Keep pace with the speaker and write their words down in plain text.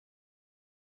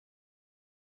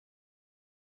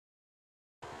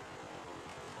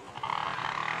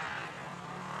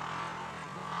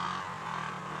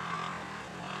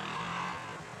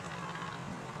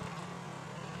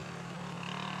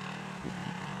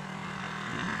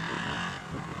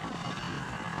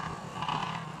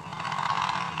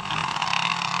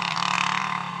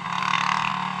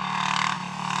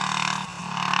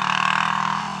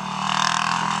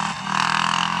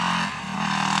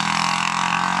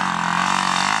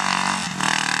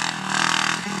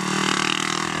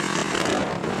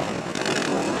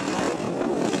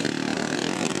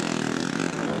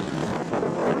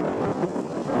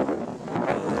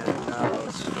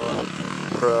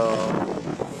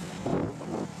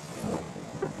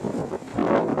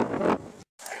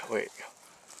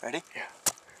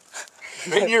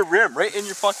Right in your rim, right in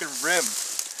your fucking rim.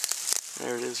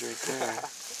 There it is, right there.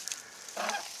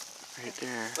 Right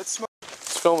there. Let's smoke.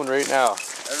 It's filming right now.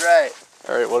 Alright.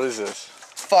 Alright, what is this?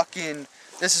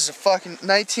 This is a fucking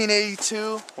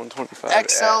 1982 125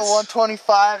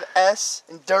 XL125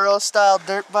 enduro style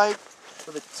dirt bike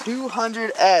with a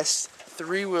 200S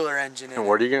three-wheeler engine in it. And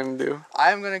what are you gonna do?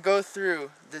 I'm gonna go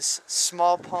through this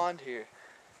small pond here.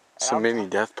 It's a mini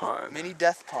death pond. Mini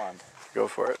death pond. Go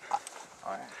for it.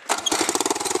 Alright.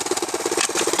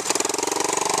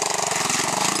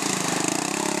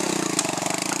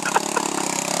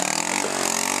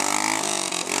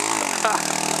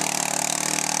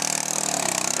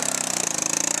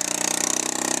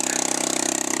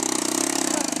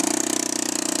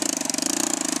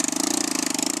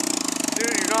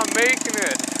 Dude, you're not making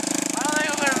it. I don't think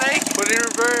I'm gonna make it. Put it in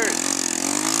reverse.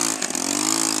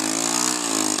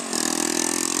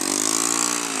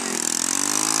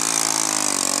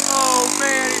 Oh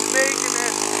man, he's making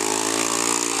it.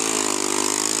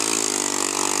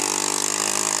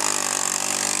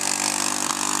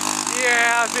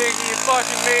 Yeah, Biggie, you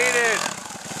fucking made it.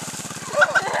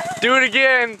 Do it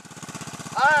again.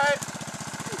 Alright.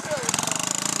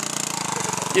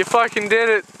 You fucking did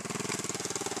it.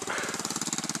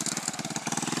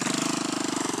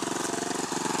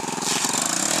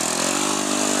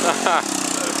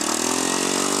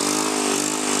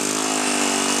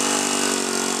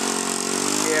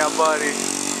 Yeah, buddy.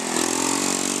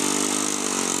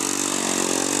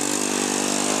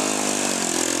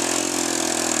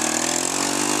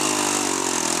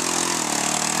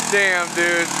 Damn,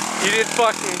 dude. You did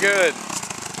fucking good.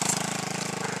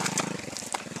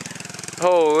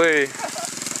 Holy.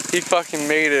 He fucking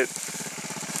made it.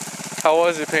 How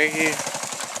was it, Pinky?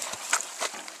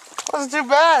 Wasn't too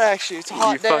bad actually. It's a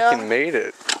hot day. You fucking made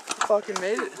it. Fucking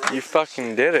made it. You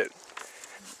fucking did it.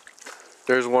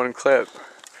 There's one clip.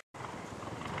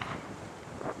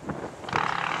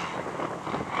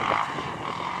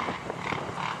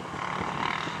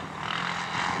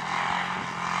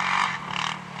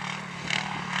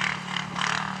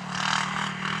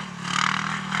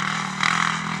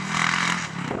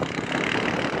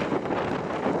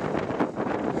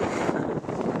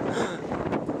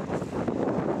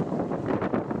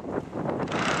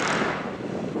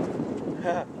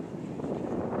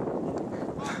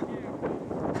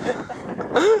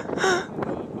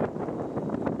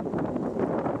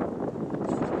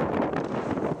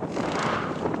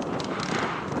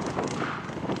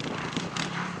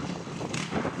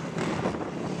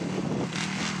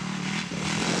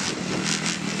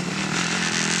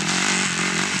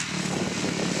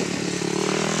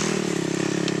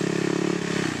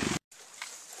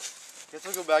 Guess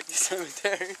we'll go back to the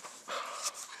cemetery.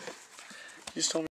 You just told me.